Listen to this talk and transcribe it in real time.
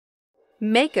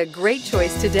Make a great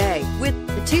choice today with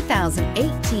the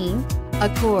 2018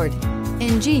 Accord.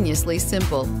 Ingeniously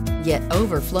simple, yet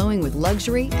overflowing with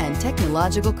luxury and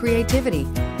technological creativity.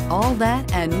 All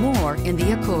that and more in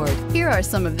the Accord. Here are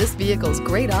some of this vehicle's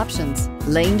great options: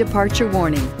 lane departure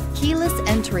warning, keyless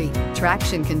entry,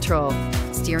 traction control,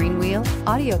 steering wheel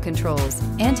audio controls,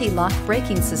 anti-lock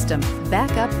braking system,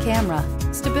 backup camera,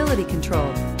 stability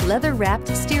control, leather-wrapped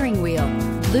steering wheel,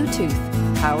 Bluetooth,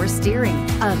 power steering.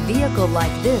 A vehicle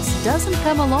like this doesn't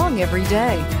come along every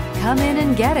day. Come in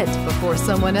and get it before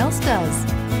someone else does.